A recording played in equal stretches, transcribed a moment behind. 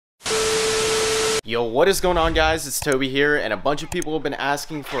Yo, what is going on, guys? It's Toby here, and a bunch of people have been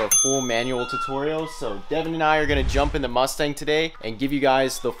asking for a full manual tutorial, so Devin and I are going to jump in the Mustang today and give you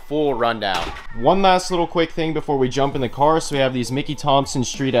guys the full rundown. One last little quick thing before we jump in the car. So we have these Mickey Thompson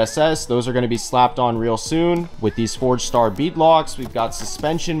Street SS. Those are going to be slapped on real soon with these Forged Star bead locks. We've got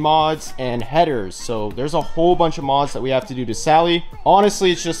suspension mods and headers, so there's a whole bunch of mods that we have to do to Sally.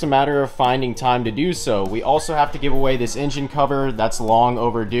 Honestly, it's just a matter of finding time to do so. We also have to give away this engine cover that's long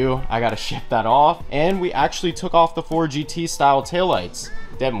overdue. I got to ship that off. And we actually took off the 4GT style taillights.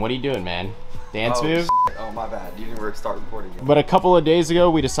 Devin, what are you doing, man? Dance move? Oh, my bad. You didn't start recording yet. But a couple of days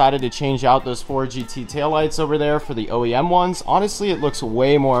ago, we decided to change out those 4GT taillights over there for the OEM ones. Honestly, it looks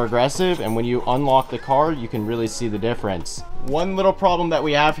way more aggressive, and when you unlock the car, you can really see the difference. One little problem that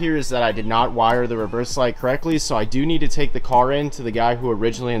we have here is that I did not wire the reverse light correctly, so I do need to take the car in to the guy who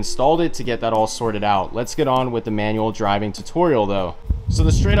originally installed it to get that all sorted out. Let's get on with the manual driving tutorial though. So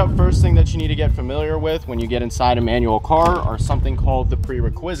the straight up first thing that you need to get familiar with when you get inside a manual car are something called the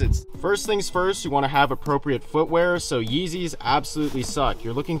prerequisites. First things first, you want to have appropriate footwear. So Yeezys absolutely suck.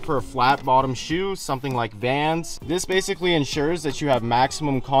 You're looking for a flat bottom shoe, something like Vans. This basically ensures that you have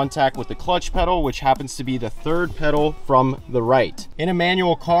maximum contact with the clutch pedal, which happens to be the third pedal from the right. In a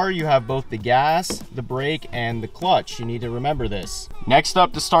manual car, you have both the gas, the brake, and the clutch. You need to remember this. Next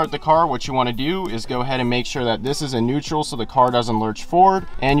up, to start the car, what you want to do is go ahead and make sure that this is in neutral so the car doesn't lurch forward,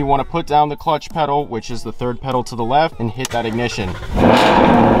 and you want to put down the clutch pedal, which is the third pedal to the left, and hit that ignition.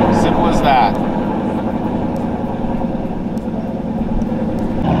 Simple as that.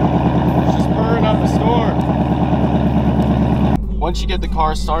 It's just purring up the storm. Once you get the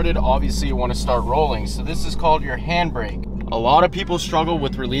car started, obviously you want to start rolling. So this is called your handbrake. A lot of people struggle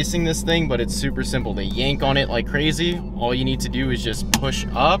with releasing this thing, but it's super simple. They yank on it like crazy. All you need to do is just push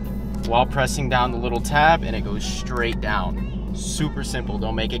up while pressing down the little tab, and it goes straight down. Super simple,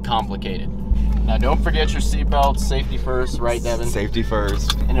 don't make it complicated. Now don't forget your seatbelt, safety first, right Devin? Safety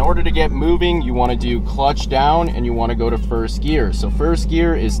first. In order to get moving, you want to do clutch down and you want to go to first gear. So first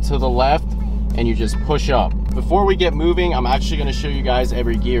gear is to the left and you just push up. Before we get moving, I'm actually going to show you guys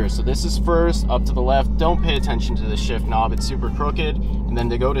every gear. So this is first, up to the left. Don't pay attention to the shift knob, it's super crooked. And then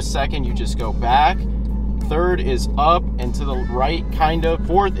to go to second, you just go back. Third is up and to the right, kind of.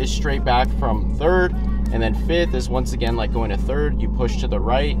 Fourth is straight back from third. And then fifth is once again like going to third, you push to the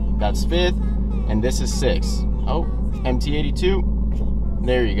right, that's fifth, and this is sixth. Oh, MT82,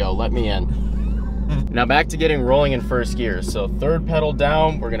 there you go, let me in. Now back to getting rolling in first gear. So third pedal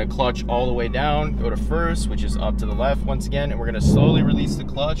down, we're gonna clutch all the way down, go to first, which is up to the left once again, and we're gonna slowly release the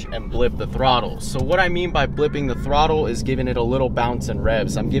clutch and blip the throttle. So what I mean by blipping the throttle is giving it a little bounce in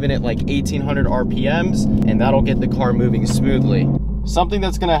revs. I'm giving it like 1800 RPMs, and that'll get the car moving smoothly. Something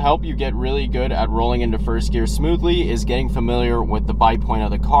that's going to help you get really good at rolling into first gear smoothly is getting familiar with the bite point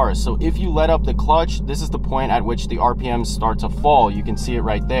of the car. So if you let up the clutch, this is the point at which the RPMs start to fall. You can see it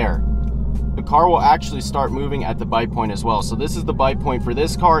right there. The car will actually start moving at the bite point as well. So this is the bite point for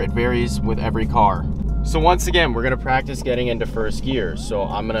this car. It varies with every car. So once again, we're going to practice getting into first gear. So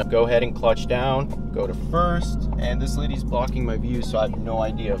I'm going to go ahead and clutch down, go to first, and this lady's blocking my view, so I have no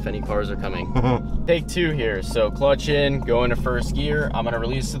idea if any cars are coming. Take two here. So clutch in, go into first gear. I'm going to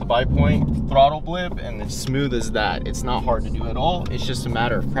release to the bite point, throttle blip, and it's smooth as that. It's not hard to do at all. It's just a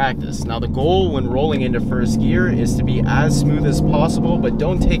matter of practice. Now the goal when rolling into first gear is to be as smooth as possible, but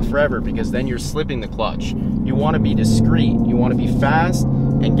don't take forever because then you're slipping the clutch. You want to be discreet. You want to be fast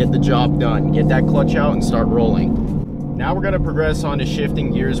and get the job done. Get that clutch out and start rolling. Now we're going to progress on to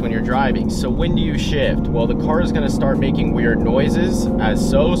shifting gears when you're driving. So when do you shift? Well, the car is going to start making weird noises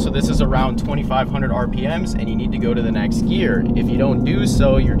so this is around 2500 RPMs and you need to go to the next gear. If you don't do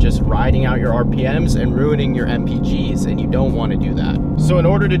so, you're just riding out your RPMs and ruining your MPGs, and you don't want to do that. So in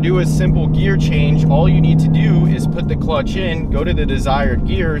order to do a simple gear change, all you need to do is put the clutch in, go to the desired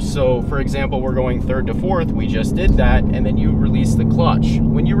gear. So for example, we're going third to fourth, we just did that, and then you release the clutch.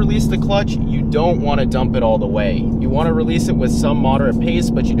 When you release the clutch, you don't want to dump it all the way. You want to release it with some moderate pace,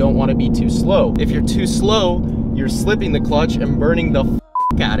 but you don't want to be too slow. If you're too slow, you're slipping the clutch and burning the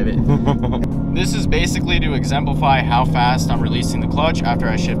out of it. This is basically to exemplify how fast I'm releasing the clutch after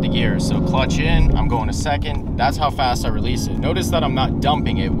I shift the gears. So clutch in, I'm going to second. That's how fast I release it. Notice that I'm not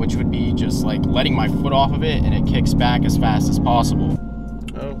dumping it, which would be just like letting my foot off of it and it kicks back as fast as possible.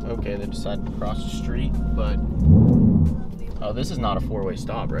 Oh, okay, they decided to cross the street, but oh, this is not a four-way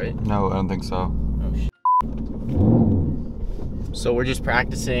stop, right? No, I don't think so. Oh, shit. So we're just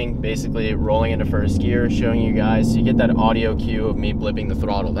practicing basically rolling into first gear, showing you guys. So you get that audio cue of me blipping the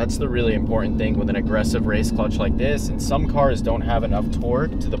throttle. That's the really important thing with an aggressive race clutch like this. And some cars don't have enough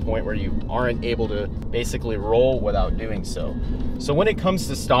torque to the point where you aren't able to basically roll without doing so. So when it comes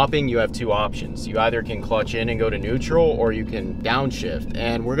to stopping, you have two options. You either can clutch in and go to neutral, or you can downshift.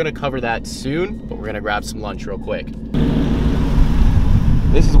 And we're gonna cover that soon, but we're gonna grab some lunch real quick.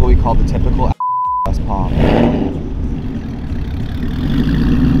 This is what we call the typical ass pop.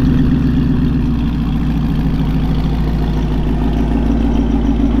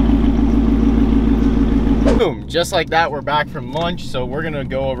 Boom, just like that, we're back from lunch. So we're gonna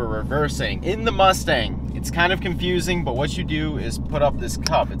go over reversing. In the Mustang, it's kind of confusing, but what you do is put up this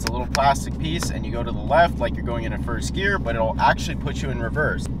cup. It's a little plastic piece, and you go to the left like you're going into first gear, but it'll actually put you in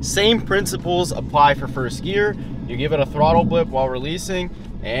reverse. Same principles apply for first gear. You give it a throttle blip while releasing,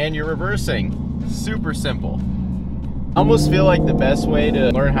 and you're reversing. Super simple. I almost feel like the best way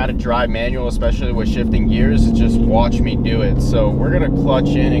to learn how to drive manual, especially with shifting gears, is just watch me do it. So we're gonna clutch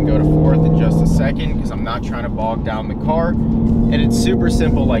in and go to fourth in just a second because I'm not trying to bog down the car. And it's super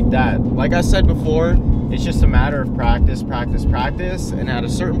simple like that. Like I said before, it's just a matter of practice, practice, practice, and at a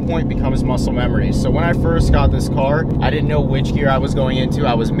certain point becomes muscle memory. So when I first got this car, I didn't know which gear I was going into.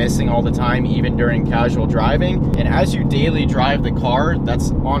 I was missing all the time, even during casual driving. And as you daily drive the car,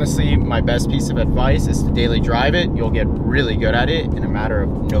 that's honestly my best piece of advice, is to daily drive it. You'll get really good at it in a matter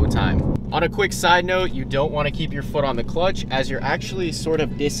of no time. On a quick side note, you don't want to keep your foot on the clutch as you're actually sort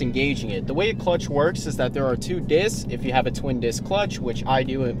of disengaging it. The way a clutch works is that there are two discs if you have a twin disc clutch, which I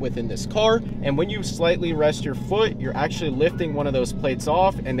do within this car. And when you slightly rest your foot, you're actually lifting one of those plates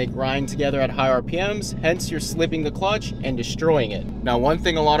off and they grind together at high RPMs. Hence, you're slipping the clutch and destroying it. Now, one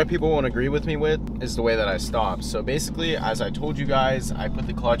thing a lot of people won't agree with me with is the way that I stop. So basically, as I told you guys, I put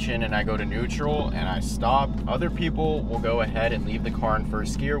the clutch in and I go to neutral and I stop. Other people will go ahead and leave the car in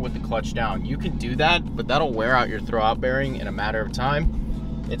first gear with the clutch down. You can do that, but that'll wear out your throwout bearing in a matter of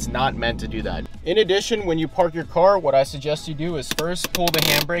time. It's not meant to do that. In addition, when you park your car, what I suggest you do is first pull the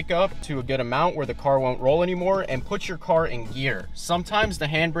handbrake up to a good amount where the car won't roll anymore and put your car in gear. Sometimes the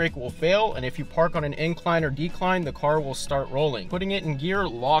handbrake will fail, and if you park on an incline or decline, the car will start rolling. Putting it in gear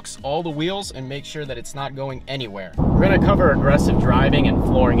locks all the wheels and makes sure that it's not going anywhere. We're gonna cover aggressive driving and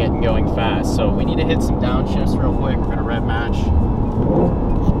flooring it and going fast. So we need to hit some downshifts real quick. We're gonna rev match.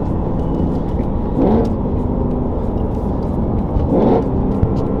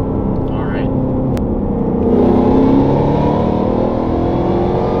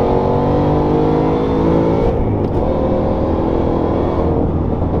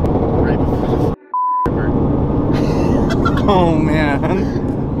 Oh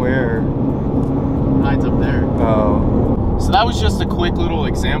man, where? Hides up there. Oh. So that was just a quick little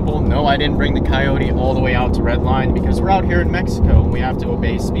example. No, I didn't bring the Coyote all the way out to red line because we're out here in Mexico and we have to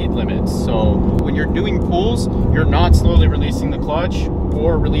obey speed limits. So when you're doing pulls, you're not slowly releasing the clutch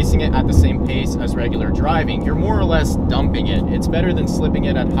or releasing it at the same pace as regular driving. You're more or less dumping it. It's better than slipping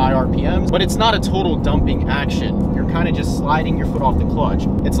it at high RPMs, but it's not a total dumping action. You're kind of just sliding your foot off the clutch.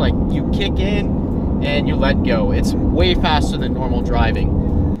 It's like you kick in and you let go. It's way faster than normal driving.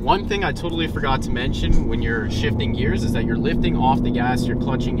 One thing I totally forgot to mention when you're shifting gears is that you're lifting off the gas, you're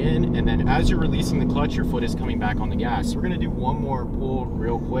clutching in, and then as you're releasing the clutch, your foot is coming back on the gas. So we're gonna do one more pull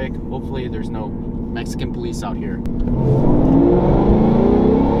real quick. Hopefully there's no Mexican police out here.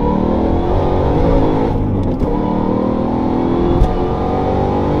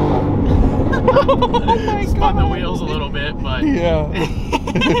 Oh my Spun God. the wheels a little bit, but Yeah.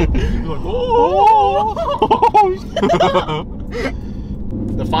 You're like, oh.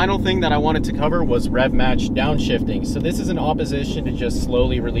 The final thing that I wanted to cover was rev match downshifting. So this is in opposition to just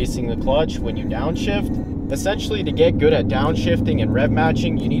slowly releasing the clutch when you downshift. Essentially, to get good at downshifting and rev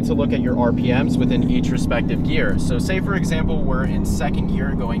matching, you need to look at your RPMs within each respective gear. So say for example, we're in second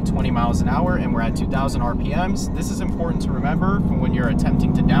gear going 20 miles an hour and we're at 2000 RPMs. This is important to remember from when you're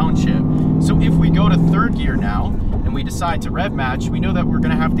attempting to downshift. So if we go to third gear now and we decide to rev match, we know that we're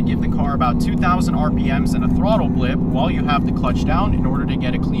gonna have to give the car about 2000 RPMs and a throttle blip while you have the clutch down in order to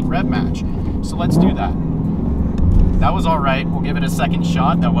get a clean rev match. So let's do that. That was all right. We'll give it a second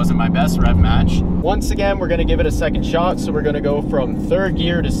shot. That wasn't my best rev match. Once again, we're gonna give it a second shot. So we're gonna go from third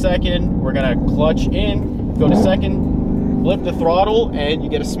gear to second. We're gonna clutch in, go to second, flip the throttle, and you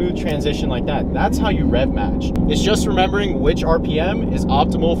get a smooth transition like that. That's how you rev match. It's just remembering which RPM is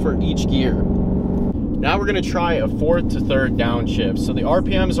optimal for each gear. Now we're gonna try a fourth to third downshift. So the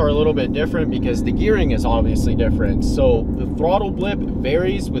RPMs are a little bit different because the gearing is obviously different. So the throttle blip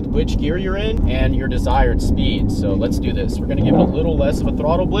varies with which gear you're in and your desired speed. So let's do this. We're gonna give it a little less of a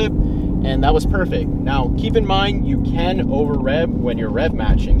throttle blip and that was perfect. Now, keep in mind, you can over rev when you're rev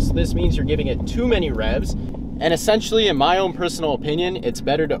matching. So this means you're giving it too many revs. And essentially, in my own personal opinion, it's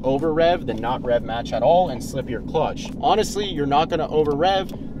better to over rev than not rev match at all and slip your clutch. Honestly, you're not gonna over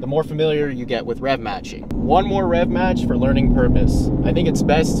rev the more familiar you get with rev matching. One more rev match for learning purpose. I think it's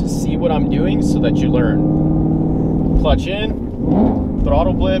best to see what I'm doing so that you learn. Clutch in,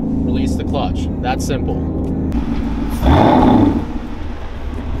 throttle blip, release the clutch. That's simple.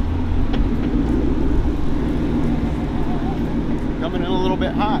 Coming in a little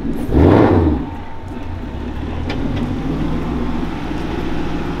bit hot.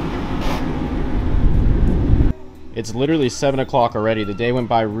 It's literally 7 o'clock already. The day went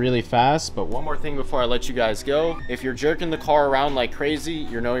by really fast, but one more thing before I let you guys go. If you're jerking the car around like crazy,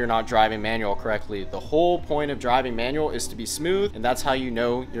 you know you're not driving manual correctly. The whole point of driving manual is to be smooth, and that's how you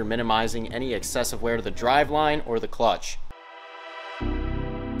know you're minimizing any excessive wear to the driveline or the clutch. Can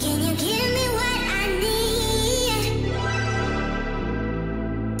you give me what I need?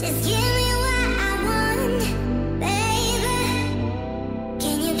 Just give me what I want, baby.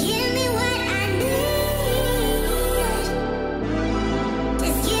 Can you give me what I need?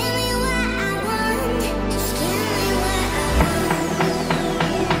 Just give me what I want. Just give me what I want.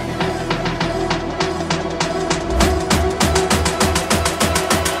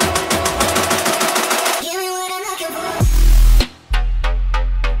 Give me what I'm looking for.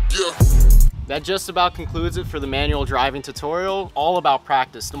 That just about concludes it for the manual driving tutorial. All about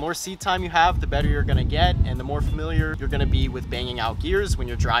practice. The more seat time you have, the better you're gonna get, and the more familiar you're gonna be with banging out gears when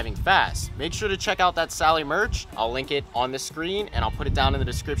you're driving fast. Make sure to check out that Sally merch. I'll link it on the screen and I'll put it down in the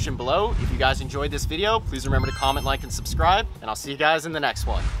description below. If you guys enjoyed this video, please remember to comment, like, and subscribe, and I'll see you guys in the next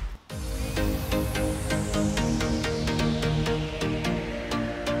one.